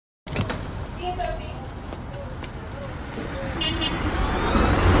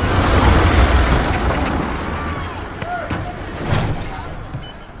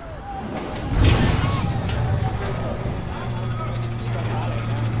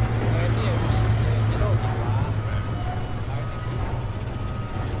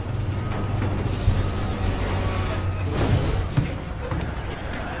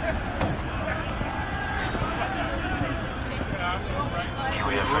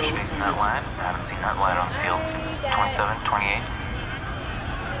That line. I haven't seen that line on field. 27, 28.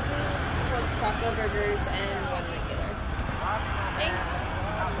 2 taco burgers and 1 regular. Thanks.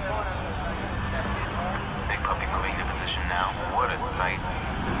 Big puppy moving to position now. What a sight.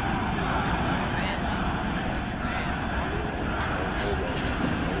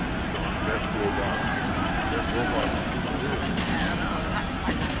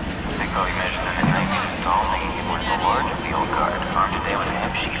 Big puppy measures in at 9 meters tall, making him one of the large of the old guard. Armed today with a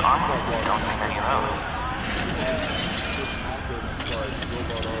hemp sheet armor. Don't see many of those.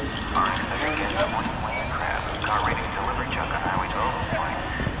 Orange Cedric gets a morning land crab. Car rating delivery truck on Highway 12 this morning.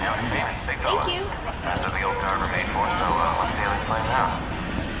 Now it's famous, big fella. Thank you. That's what the old car were made for, so let's see how this plays out.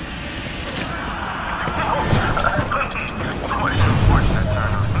 What an unfortunate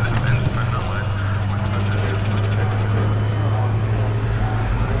turn of events for the life.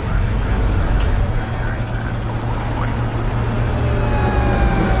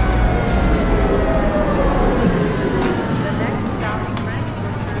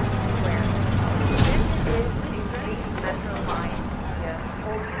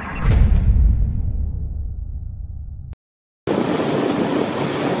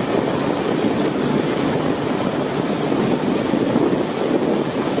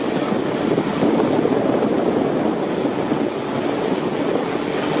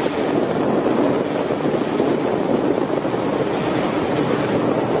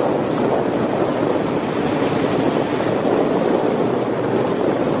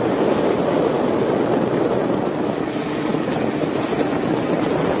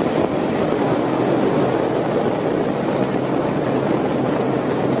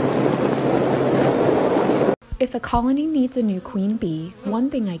 If a colony needs a new queen bee,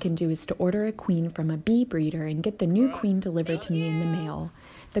 one thing I can do is to order a queen from a bee breeder and get the new queen delivered to me in the mail.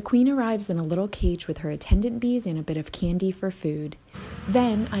 The queen arrives in a little cage with her attendant bees and a bit of candy for food.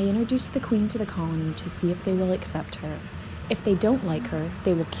 Then I introduce the queen to the colony to see if they will accept her. If they don't like her,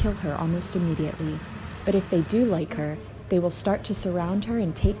 they will kill her almost immediately. But if they do like her, they will start to surround her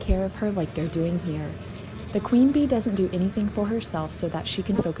and take care of her like they're doing here. The queen bee doesn't do anything for herself so that she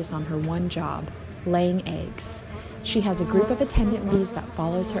can focus on her one job: laying eggs. She has a group of attendant bees that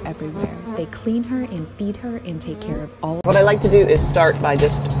follows her everywhere. They clean her and feed her and take care of all. What I like to do is start by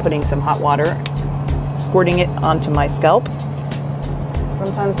just putting some hot water, squirting it onto my scalp.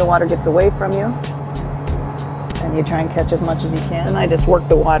 Sometimes the water gets away from you and you try and catch as much as you can. I just work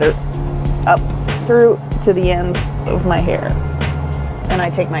the water up through to the ends of my hair. Then I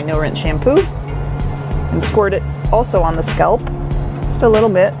take my no-rinse shampoo and squirt it also on the scalp, just a little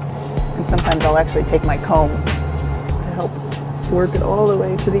bit. And sometimes I'll actually take my comb to help work it all the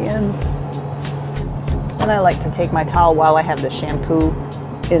way to the ends. And I like to take my towel while I have the shampoo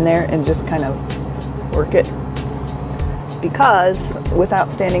in there and just kind of work it. Because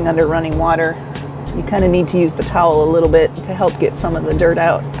without standing under running water, you kind of need to use the towel a little bit to help get some of the dirt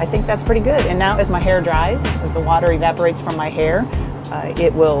out. I think that's pretty good. And now as my hair dries, as the water evaporates from my hair,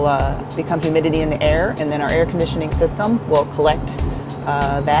 it will become humidity in the air, and then our air conditioning system will collect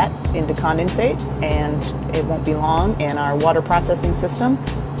that into condensate, and it won't be long, and our water processing system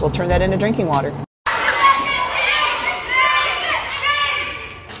will turn that into drinking water.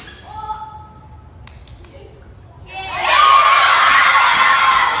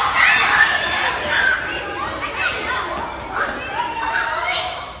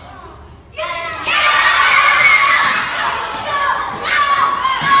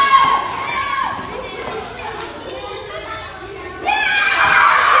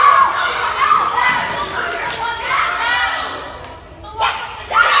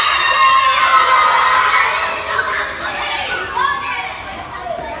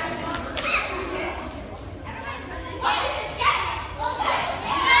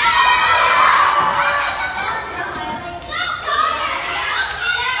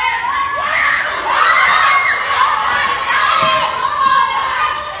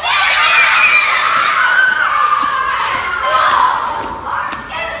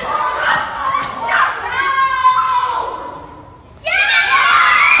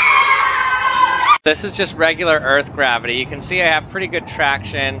 This is just regular Earth gravity. You can see I have pretty good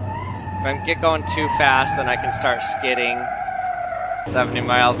traction. If I get going too fast, then I can start skidding. 70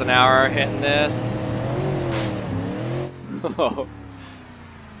 miles an hour hitting this. Oh.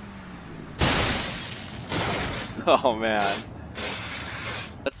 Oh man.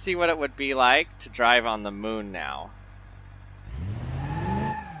 Let's see what it would be like to drive on the moon now.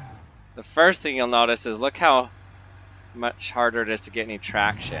 The first thing you'll notice is look how much harder it is to get any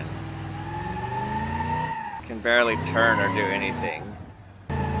traction. Can barely turn or do anything.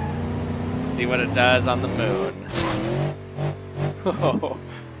 See what it does on the moon. Oh,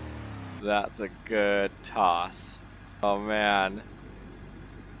 that's a good toss. Oh man.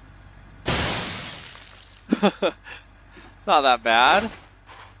 It's not that bad.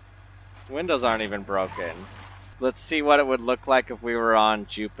 Windows aren't even broken. Let's see what it would look like if we were on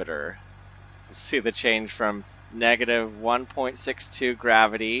Jupiter. Let's see the change from negative 1.62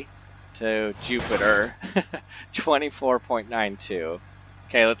 gravity to Jupiter. 24.92.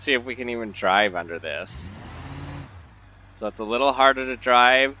 Okay, let's see if we can even drive under this. So it's a little harder to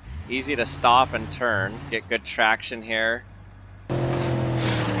drive, easy to stop and turn, get good traction here.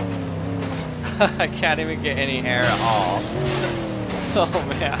 I can't even get any air at all. Oh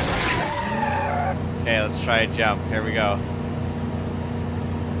man. Okay, let's try a jump. Here we go.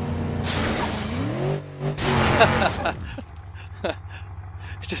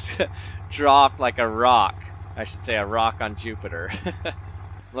 Just dropped like a rock. I should say a rock on Jupiter.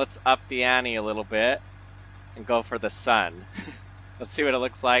 Let's up the ante a little bit and go for the sun. Let's see what it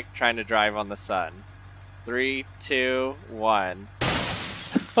looks like trying to drive on the sun. 3, 2, 1.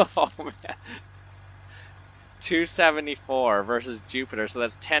 Oh man. 274 versus Jupiter, so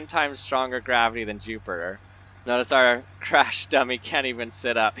that's 10 times stronger gravity than Jupiter. Notice our crash dummy can't even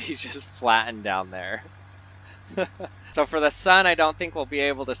sit up, he's just flattened down there. So for the sun, I don't think we'll be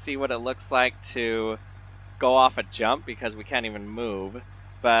able to see what it looks like to go off a jump because we can't even move.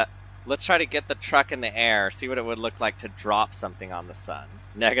 But let's try to get the truck in the air, see what it would look like to drop something on the sun.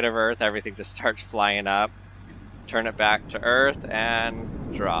 Negative Earth, everything just starts flying up. Turn it back to Earth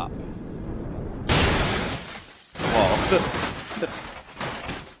and drop. Whoa.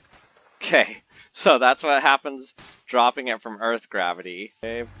 Okay, so that's what happens dropping it from Earth gravity.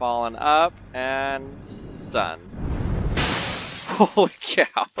 Okay, falling up and sun. Holy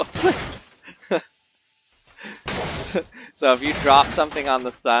cow. So if you drop something on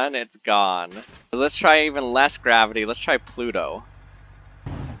the sun, it's gone. So let's try even less gravity. Let's try Pluto.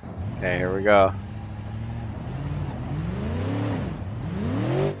 Okay, here we go.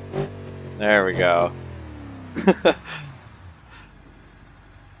 There we go.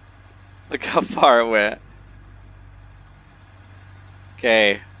 Look how far it went.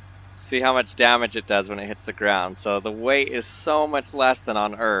 Okay, see how much damage it does when it hits the ground. So the weight is so much less than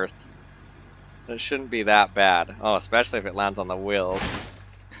on Earth. It shouldn't be that bad. Oh, especially if it lands on the wheels.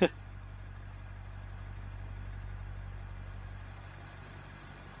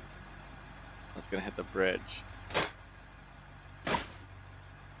 That's gonna hit the bridge.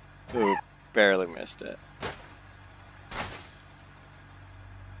 Ooh, barely missed it.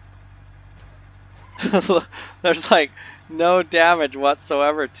 There's like no damage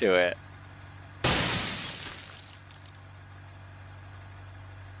whatsoever to it.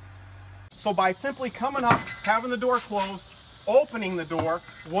 So by simply coming up, having the door closed, opening the door,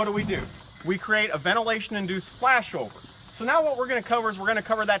 what do? We create a ventilation-induced flashover. So now what we're going to cover is we're going to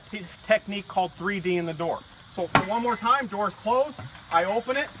cover that technique called 3D in the door. So for one more time, door's closed, I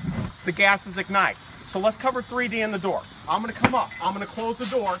open it, the gases ignite. So let's cover 3D in the door. I'm going to come up, I'm going to close the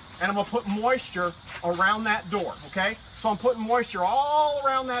door, and I'm going to put moisture around that door, okay? So I'm putting moisture all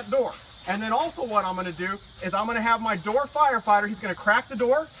around that door. And then also what I'm going to do is I'm going to have my door firefighter, he's going to crack the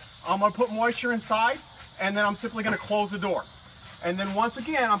door, I'm going to put moisture inside, and then I'm simply going to close the door. And then once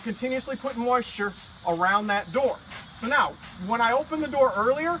again, I'm continuously putting moisture around that door. So now, when I opened the door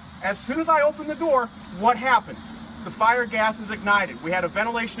earlier, as soon as I opened the door, what happened? The fire gases ignited. We had a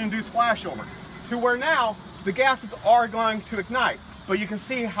ventilation-induced flashover to where now the gases are going to ignite. But you can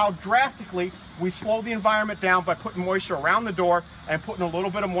see how drastically we slow the environment down by putting moisture around the door and putting a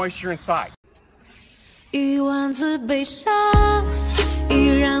little bit of moisture inside. 一万次悲伤，依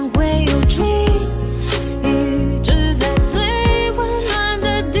然会有追。